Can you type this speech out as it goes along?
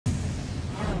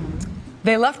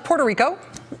They left Puerto Rico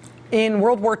in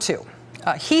World War II.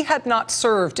 He had not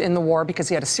served in the war because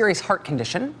he had a serious heart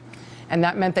condition, and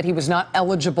that meant that he was not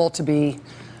eligible to be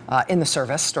in the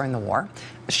service during the war.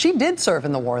 She did serve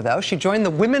in the war, though. She joined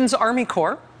the Women's Army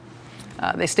Corps.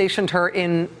 They stationed her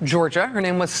in Georgia. Her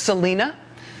name was Selena.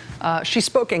 She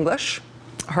spoke English.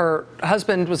 Her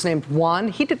husband was named Juan.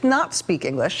 He did not speak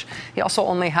English. He also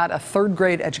only had a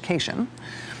third-grade education.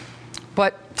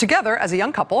 But together, as a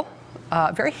young couple,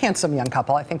 very handsome young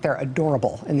couple, I think they're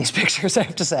adorable in these pictures, I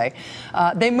have to say,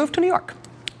 they moved to New York.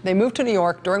 They moved to New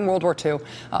York during World War II.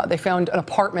 They found an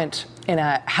apartment in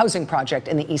a housing project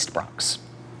in the East Bronx.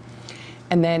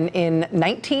 And then in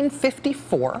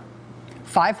 1954,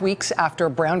 5 weeks after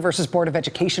Brown versus Board of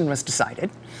Education was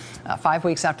decided, 5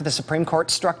 weeks after the Supreme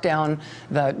Court struck down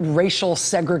the racial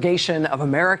segregation of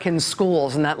American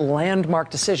schools in that landmark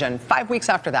decision, 5 weeks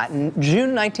after that, in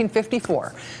June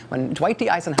 1954, when Dwight D.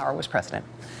 Eisenhower was president,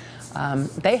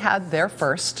 they had their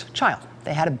first child.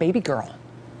 They had a baby girl.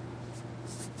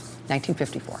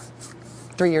 1954.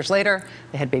 3 years later,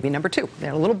 they had baby number 2. They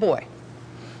had a little boy,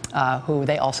 who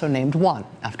they also named Juan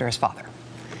after his father.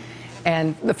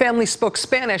 And the family spoke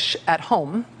Spanish at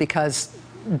home because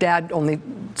Dad only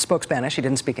spoke Spanish. He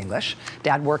didn't speak English.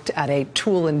 Dad worked at a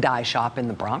tool and die shop in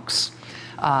the Bronx.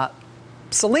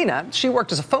 Selena, she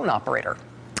worked as a phone operator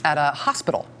at a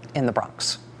hospital in the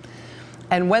Bronx.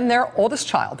 And when their oldest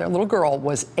child, their little girl,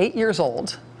 was 8 years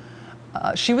old,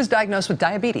 she was diagnosed with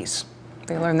diabetes.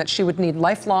 They learned that she would need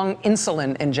lifelong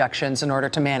insulin injections in order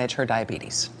to manage her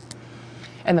diabetes.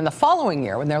 And then the following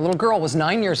year, when their little girl was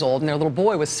 9 years old and their little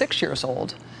boy was 6 years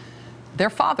old, their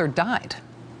father died.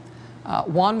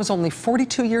 Juan was only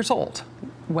 42 years old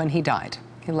when he died.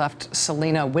 He left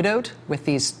Selena widowed with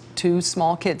these 2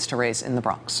 small kids to raise in the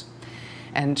Bronx.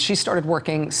 And she started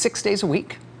working 6 days a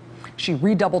week. She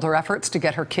redoubled her efforts to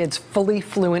get her kids fully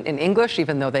fluent in English,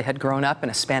 even though they had grown up in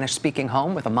a Spanish-speaking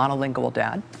home with a monolingual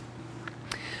dad.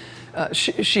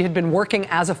 She had been working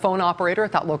as a phone operator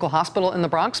at that local hospital in the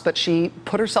Bronx, but she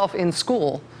put herself in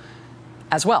school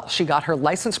as well. She got her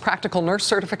licensed practical nurse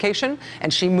certification,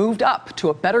 and she moved up to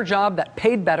a better job that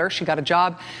paid better. She got a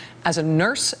job as a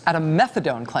nurse at a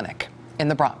methadone clinic in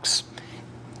the Bronx,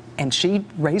 and she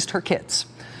raised her kids.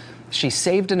 She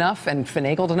saved enough and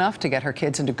finagled enough to get her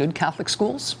kids into good Catholic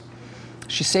schools.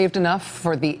 She saved enough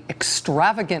for the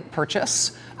extravagant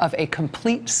purchase of a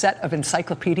complete set of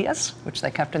encyclopedias, which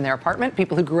they kept in their apartment.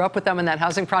 People who grew up with them in that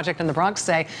housing project in the Bronx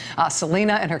say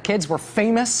Selena and her kids were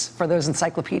famous for those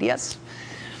encyclopedias.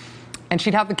 And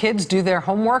she'd have the kids do their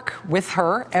homework with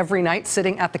her every night,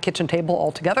 sitting at the kitchen table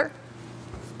all together.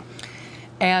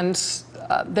 And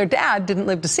their dad didn't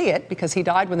live to see it because he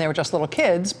died when they were just little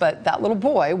kids, but that little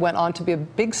boy went on to be a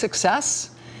big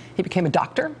success. He became a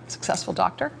doctor, successful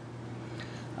doctor.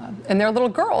 And their little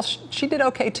girl, she did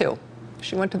okay too.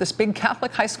 She went to this big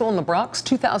Catholic high school in the Bronx,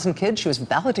 2,000 kids. She was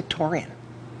valedictorian.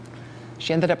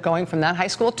 She ended up going from that high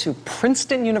school to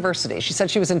Princeton University. She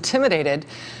said she was intimidated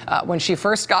when she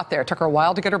first got there. It took her a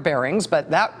while to get her bearings,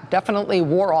 but that definitely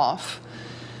wore off.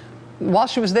 While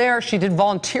she was there, she did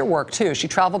volunteer work too. She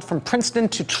traveled from Princeton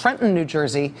to Trenton, New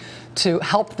Jersey, to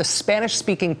help the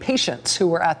Spanish-speaking patients who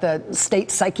were at the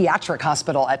state psychiatric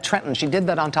hospital at Trenton. She did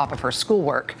that on top of her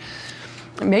schoolwork.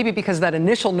 Maybe because of that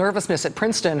initial nervousness at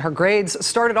Princeton, her grades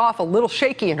started off a little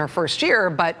shaky in her first year,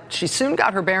 but she soon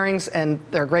got her bearings and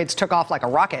their grades took off like a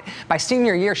rocket. By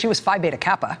senior year, she was Phi Beta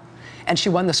Kappa, and she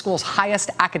won the school's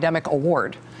highest academic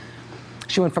award.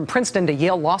 She went from Princeton to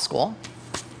Yale Law School,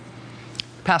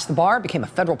 passed the bar, became a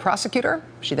federal prosecutor.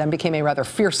 She then became a rather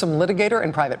fearsome litigator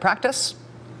in private practice.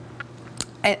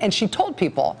 And she told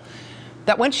people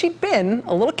that when she'd been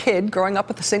a little kid growing up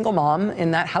with a single mom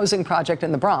in that housing project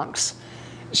in the Bronx,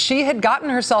 she had gotten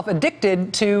herself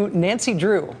addicted to Nancy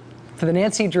Drew, to the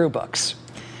Nancy Drew books.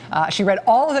 She read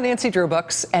all of the Nancy Drew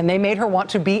books, and they made her want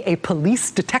to be a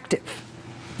police detective.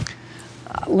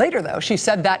 Later, though, she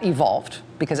said that evolved,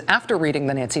 because after reading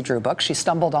the Nancy Drew books, she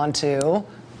stumbled onto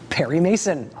Perry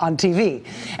Mason on TV.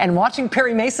 And watching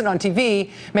Perry Mason on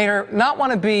TV made her not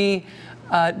want to be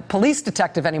a police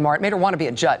detective anymore. It made her want to be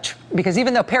a judge, because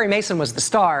even though Perry Mason was the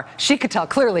star, she could tell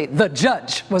clearly the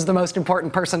judge was the most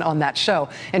important person on that show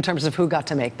in terms of who got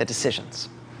to make the decisions.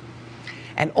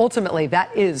 And ultimately,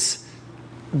 that is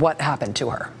what happened to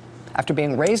her. After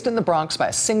being raised in the Bronx by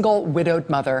a single widowed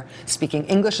mother, speaking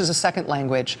English as a second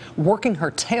language, working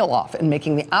her tail off and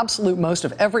making the absolute most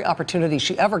of every opportunity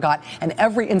she ever got and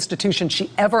every institution she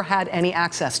ever had any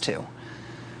access to,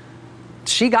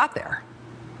 she got there.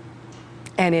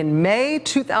 And in May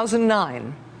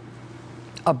 2009,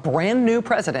 a brand new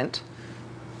president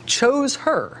chose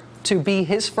her to be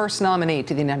his first nominee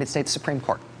to the United States Supreme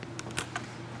Court.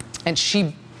 And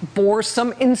she bore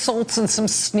some insults and some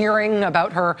sneering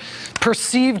about her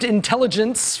perceived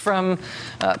intelligence from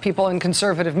people in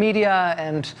conservative media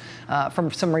and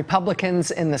from some Republicans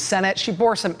in the Senate. She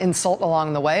bore some insult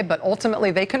along the way, but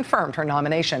ultimately they confirmed her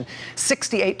nomination,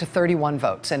 68 to 31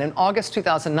 votes. And in August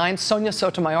 2009, Sonia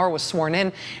Sotomayor was sworn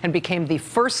in and became the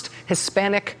first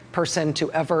Hispanic person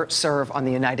to ever serve on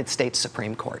the United States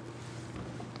Supreme Court.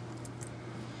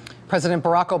 President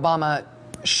Barack Obama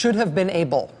should have been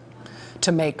able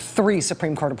to make 3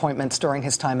 Supreme Court appointments during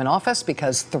his time in office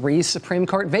because 3 Supreme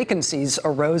Court vacancies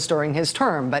arose during his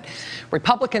term. But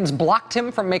Republicans blocked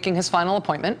him from making his final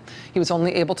appointment. He was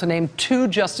only able to name 2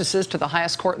 justices to the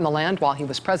highest court in the land while he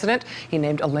was president. He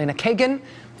named Elena Kagan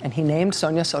and he named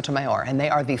Sonia Sotomayor. And they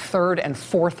are the 3rd and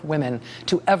 4th women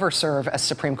to ever serve as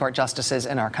Supreme Court justices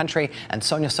in our country. And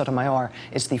Sonia Sotomayor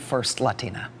is the first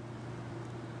Latina.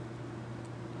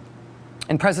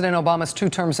 In President Obama's 2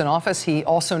 terms in office, he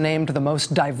also named the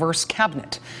most diverse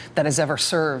cabinet that has ever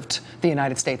served the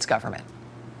United States government.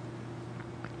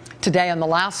 Today, on the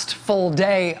last full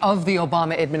day of the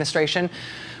Obama administration,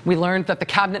 we learned that the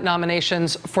cabinet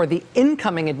nominations for the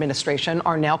incoming administration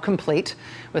are now complete,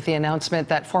 with the announcement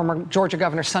that former Georgia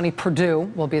Governor Sonny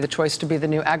Perdue will be the choice to be the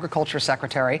new Agriculture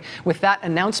Secretary. With that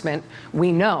announcement,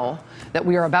 we know that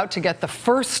we are about to get the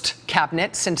first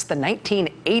cabinet since the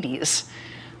 1980s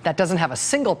that doesn't have a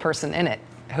single person in it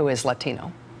who is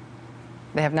Latino.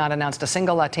 They have not announced a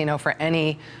single Latino for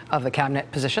any of the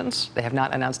cabinet positions. They have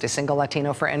not announced a single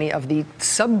Latino for any of the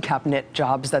sub-cabinet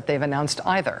jobs that they've announced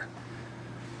either.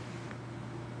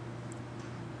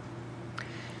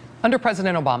 Under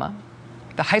President Obama,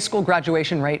 the high school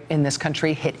graduation rate in this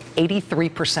country hit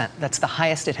 83%. That's the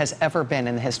highest it has ever been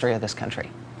in the history of this country.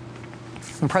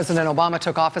 When President Obama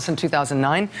took office in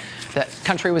 2009, the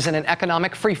country was in an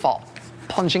economic freefall,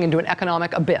 plunging into an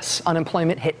economic abyss.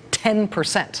 Unemployment hit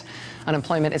 10%.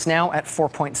 Unemployment is now at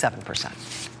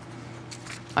 4.7%.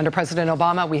 Under President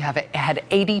Obama, we have had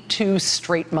 82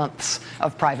 straight months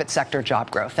of private sector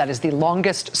job growth. That is the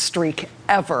longest streak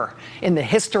ever in the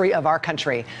history of our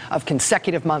country of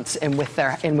consecutive months in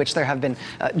which there have been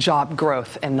job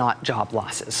growth and not job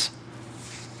losses.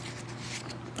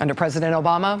 Under President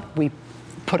Obama, we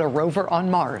put a rover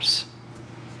on Mars.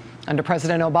 Under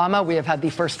President Obama, we have had the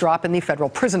first drop in the federal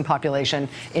prison population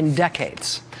in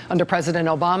decades. Under President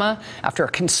Obama, after a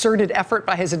concerted effort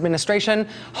by his administration,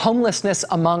 homelessness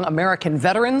among American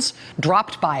veterans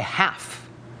dropped by half.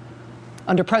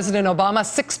 Under President Obama,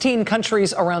 16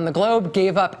 countries around the globe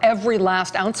gave up every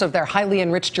last ounce of their highly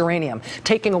enriched uranium,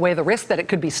 taking away the risk that it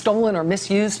could be stolen or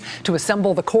misused to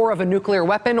assemble the core of a nuclear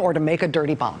weapon or to make a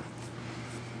dirty bomb.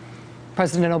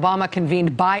 President Obama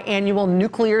convened biannual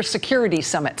nuclear security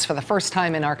summits for the first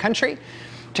time in our country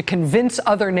to convince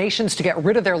other nations to get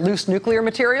rid of their loose nuclear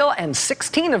material, and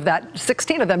 16 of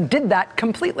them did that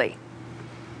completely.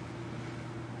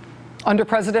 Under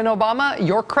President Obama,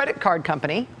 your credit card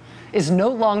company is no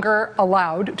longer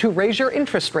allowed to raise your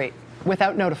interest rate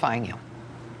without notifying you.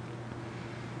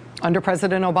 Under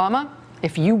President Obama,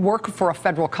 if you work for a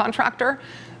federal contractor,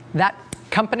 that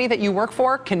company that you work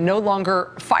for can no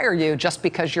longer fire you just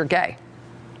because you're gay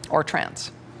or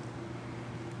trans.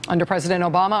 Under President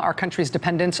Obama, our country's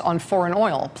dependence on foreign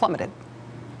oil plummeted.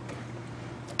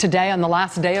 Today, on the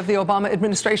last day of the Obama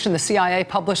administration, the CIA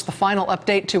published the final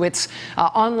update to its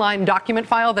online document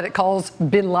file that it calls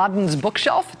Bin Laden's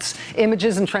bookshelf. It's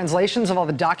images and translations of all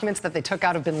the documents that they took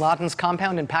out of Bin Laden's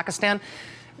compound in Pakistan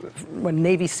when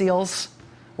Navy SEALs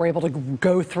were able to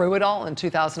go through it all in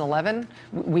 2011.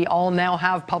 We all now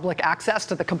have public access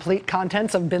to the complete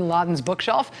contents of Bin Laden's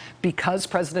bookshelf because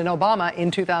President Obama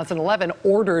in 2011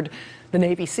 ordered the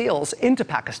Navy SEALs into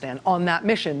Pakistan on that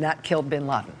mission that killed Bin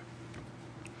Laden.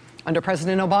 Under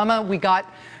President Obama, we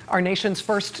got our nation's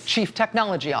first chief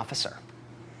technology officer.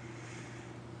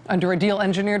 Under a deal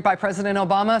engineered by President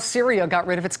Obama, Syria got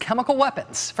rid of its chemical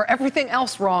weapons. For everything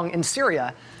else wrong in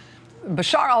Syria,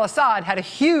 Bashar al-Assad had a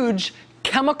huge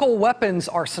chemical weapons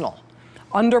arsenal.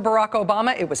 Under Barack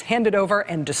Obama, it was handed over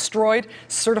and destroyed,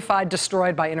 certified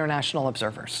destroyed by international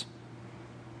observers.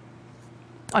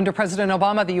 Under President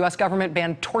Obama, the U.S. government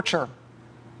banned torture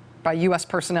by U.S.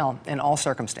 personnel in all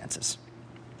circumstances.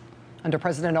 Under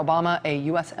President Obama, a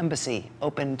U.S. embassy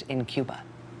opened in Cuba.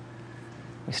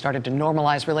 We started to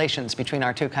normalize relations between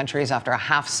our two countries after a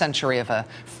half-century of a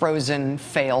frozen,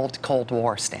 failed Cold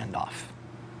War standoff.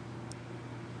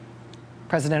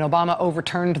 President Obama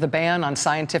overturned the ban on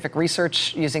scientific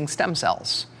research using stem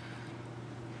cells.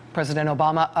 President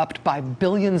Obama upped by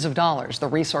billions of dollars the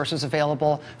resources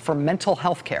available for mental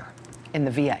health care in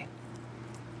the VA.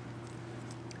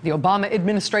 The Obama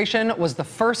administration was the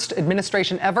first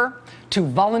administration ever to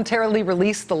voluntarily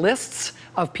release the lists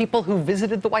of people who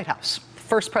visited the White House.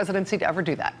 First presidency to ever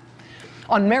do that.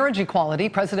 On marriage equality,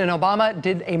 President Obama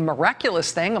did a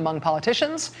miraculous thing among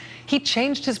politicians. He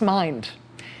changed his mind.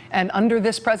 And under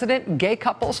this president, gay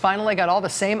couples finally got all the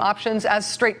same options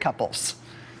as straight couples.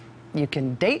 You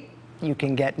can date, you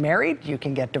can get married, you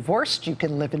can get divorced, you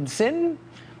can live in sin.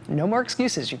 No more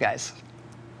excuses, you guys.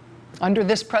 Under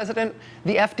this president,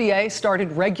 the FDA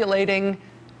started regulating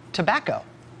tobacco,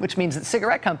 which means that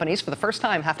cigarette companies, for the first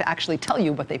time, have to actually tell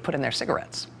you what they put in their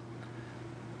cigarettes.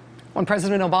 When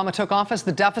President Obama took office,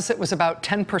 the deficit was about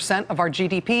 10% of our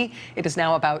GDP. It is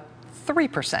now about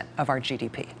 3% of our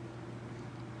GDP.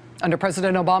 Under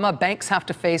President Obama, banks have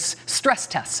to face stress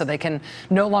tests so they can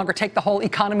no longer take the whole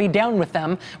economy down with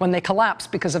them when they collapse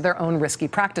because of their own risky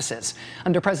practices.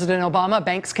 Under President Obama,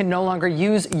 banks can no longer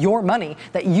use your money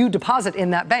that you deposit in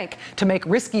that bank to make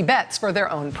risky bets for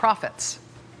their own profits.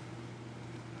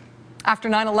 After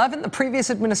 9/11, the previous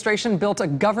administration built a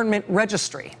government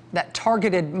registry that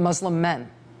targeted Muslim men.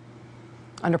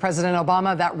 Under President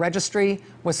Obama, that registry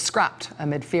was scrapped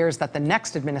amid fears that the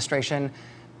next administration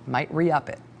might re-up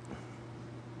it.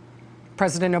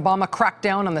 President Obama cracked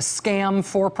down on the scam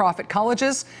for-profit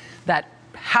colleges that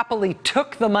happily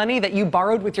took the money that you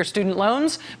borrowed with your student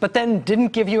loans, but then didn't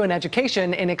give you an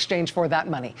education in exchange for that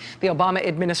money. The Obama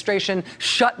administration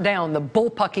shut down the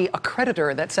bullpucky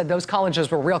accreditor that said those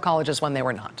colleges were real colleges when they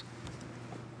were not.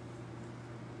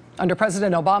 Under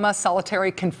President Obama,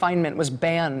 solitary confinement was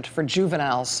banned for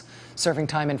juveniles serving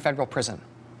time in federal prison.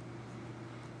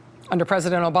 Under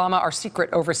President Obama, our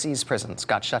secret overseas prisons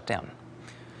got shut down.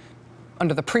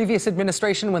 Under the previous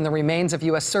administration, when the remains of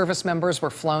U.S. service members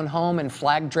were flown home in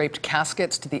flag-draped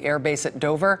caskets to the air base at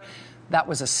Dover, that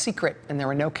was a secret and there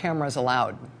were no cameras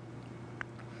allowed.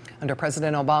 Under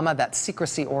President Obama, that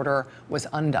secrecy order was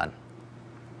undone.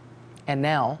 And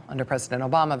now, under President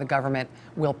Obama, the government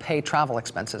will pay travel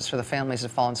expenses for the families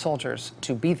of fallen soldiers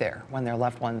to be there when their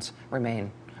loved ones'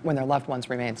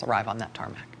 remains arrive on that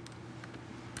tarmac.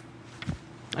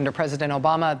 Under President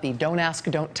Obama, the Don't Ask,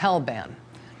 Don't Tell ban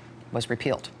was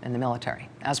repealed in the military,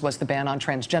 as was the ban on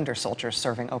transgender soldiers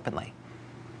serving openly.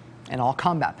 And all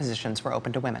combat positions were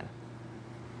open to women.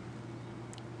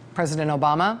 President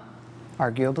Obama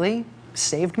arguably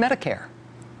saved Medicare.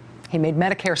 He made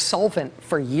Medicare solvent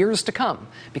for years to come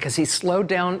because he slowed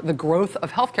down the growth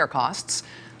of healthcare costs.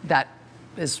 That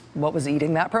is what was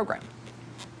eating that program.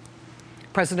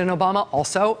 President Obama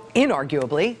also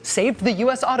inarguably saved the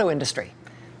U.S. auto industry.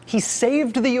 He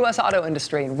saved the U.S. auto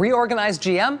industry and reorganized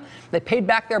GM. They paid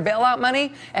back their bailout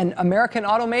money, and American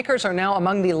automakers are now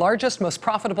among the largest, most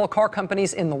profitable car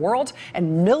companies in the world,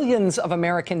 and millions of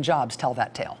American jobs tell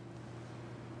that tale.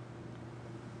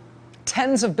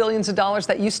 Tens of billions of dollars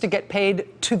that used to get paid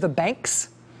to the banks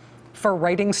for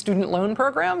writing student loan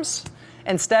programs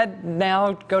instead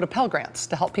now go to Pell Grants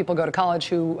to help people go to college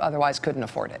who otherwise couldn't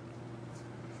afford it.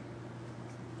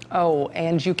 Oh,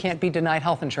 and you can't be denied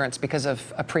health insurance because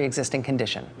of a pre-existing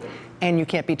condition. And you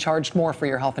can't be charged more for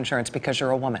your health insurance because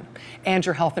you're a woman. And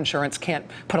your health insurance can't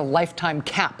put a lifetime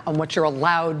cap on what you're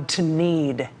allowed to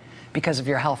need because of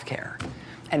your health care.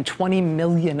 And 20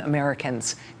 million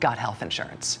Americans got health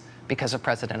insurance because of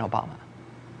President Obama.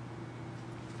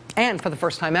 And for the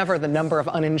first time ever, the number of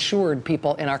uninsured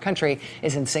people in our country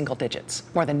is in single digits.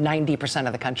 More than 90%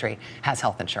 of the country has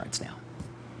health insurance now.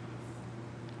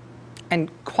 And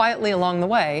quietly along the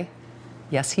way,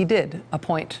 yes, he did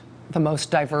appoint the most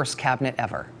diverse cabinet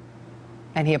ever.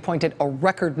 And he appointed a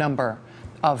record number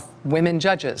of women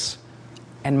judges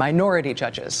and minority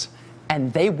judges,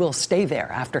 and they will stay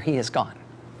there after he is gone,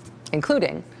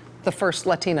 including the first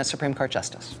Latina Supreme Court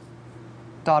justice,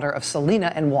 daughter of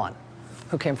Selena and Juan,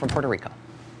 who came from Puerto Rico.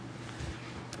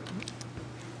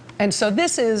 And so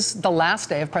this is the last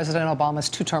day of President Obama's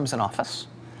 2 terms in office.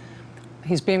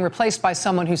 He's being replaced by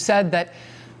someone who said that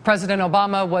President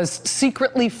Obama was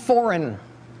secretly foreign,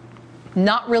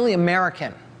 not really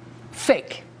American,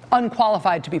 fake,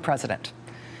 unqualified to be president.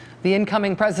 The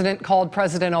incoming president called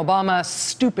President Obama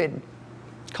stupid,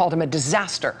 called him a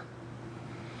disaster.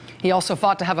 He also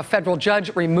fought to have a federal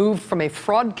judge removed from a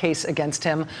fraud case against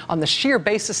him on the sheer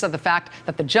basis of the fact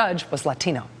that the judge was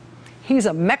Latino. He's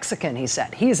a Mexican, he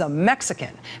said. He's a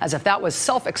Mexican, as if that was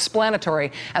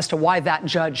self-explanatory as to why that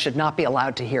judge should not be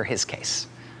allowed to hear his case.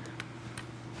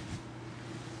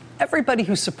 Everybody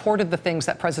who supported the things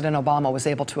that President Obama was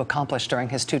able to accomplish during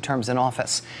his 2 terms in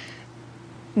office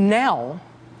now,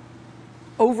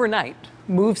 overnight,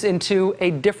 moves into a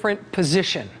different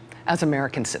position as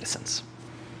American citizens.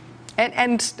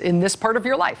 And in this part of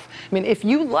your life. I mean, if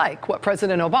you like what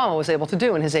President Obama was able to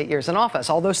do in his 8 years in office,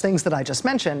 all those things that I just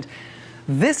mentioned,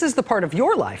 this is the part of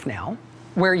your life now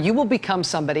where you will become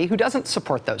somebody who doesn't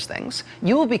support those things.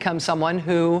 You will become someone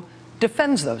who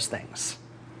defends those things.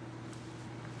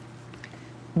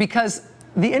 Because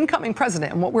the incoming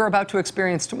president and what we're about to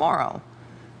experience tomorrow,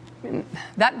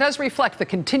 that does reflect the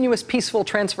continuous peaceful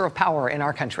transfer of power in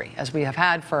our country, as we have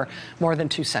had for more than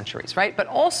 2 centuries, right? But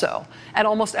also, at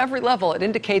almost every level, it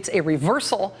indicates a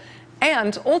reversal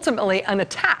and ultimately an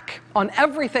attack on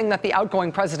everything that the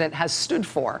outgoing president has stood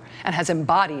for and has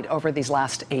embodied over these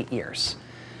last 8 years.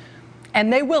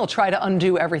 And they will try to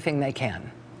undo everything they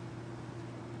can.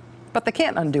 But they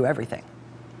can't undo everything.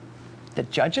 The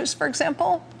judges, for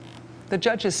example, the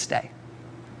judges stay.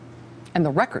 And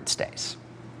the record stays.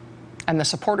 And the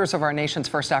supporters of our nation's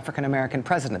first African-American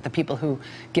president, the people who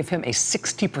give him a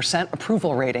 60%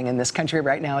 approval rating in this country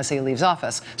right now as he leaves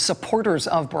office, supporters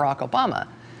of Barack Obama,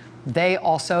 they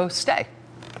also stay.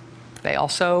 They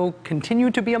also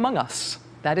continue to be among us.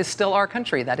 That is still our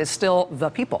country. That is still the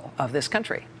people of this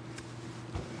country.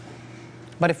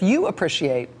 But if you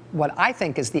appreciate what I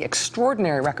think is the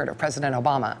extraordinary record of President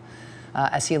Obama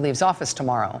as he leaves office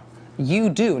tomorrow, you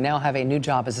do now have a new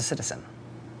job as a citizen.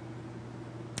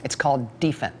 It's called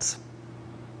defense.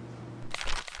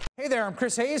 Hey there, I'm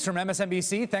Chris Hayes from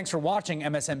MSNBC. Thanks for watching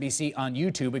MSNBC on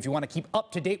YouTube. If you want to keep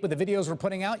up to date with the videos we're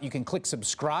putting out, you can click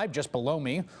subscribe just below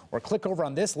me or click over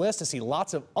on this list to see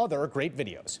lots of other great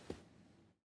videos.